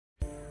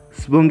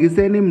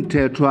Sibongiseni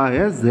Mthethwa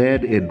has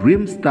had a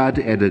dream start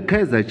at the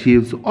Kaizer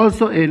Chiefs,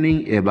 also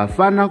earning a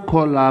Bafana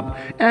call-up,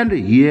 and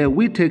here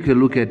we take a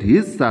look at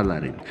his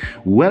salary.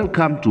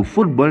 Welcome to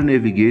Football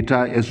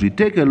Navigator as we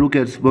take a look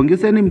at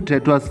Sibongiseni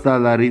Mthethwa's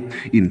salary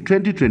in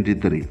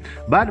 2023.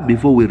 But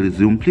before we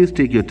resume, please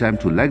take your time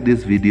to like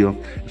this video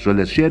as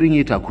well as sharing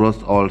it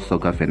across all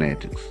soccer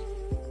fanatics.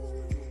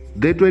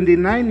 The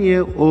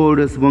 29-year-old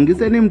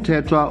Sibongiseni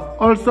Mthethwa,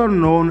 also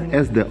known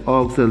as the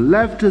Ox,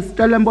 left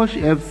Stellenbosch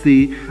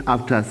FC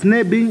after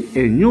snapping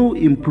a new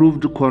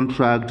improved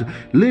contract,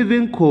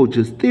 leaving coach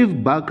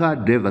Steve Barker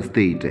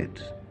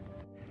devastated.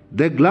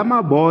 The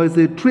Glamour Boys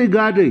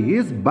triggered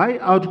his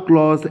buyout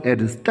clause at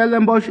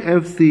Stellenbosch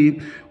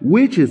FC,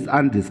 which is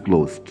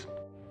undisclosed.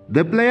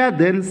 The player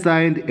then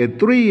signed a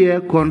 3-year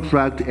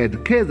contract at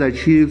Kaizer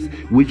Chiefs,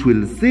 which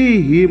will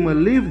see him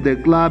leave the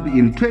club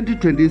in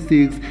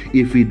 2026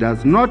 if he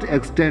does not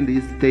extend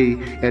his stay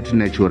at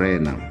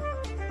Naturena.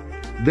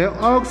 The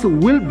Ox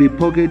will be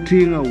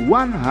pocketing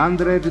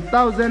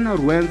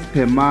 100,000 rands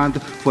per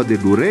month for the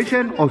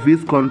duration of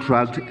his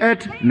contract at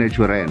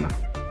Naturena.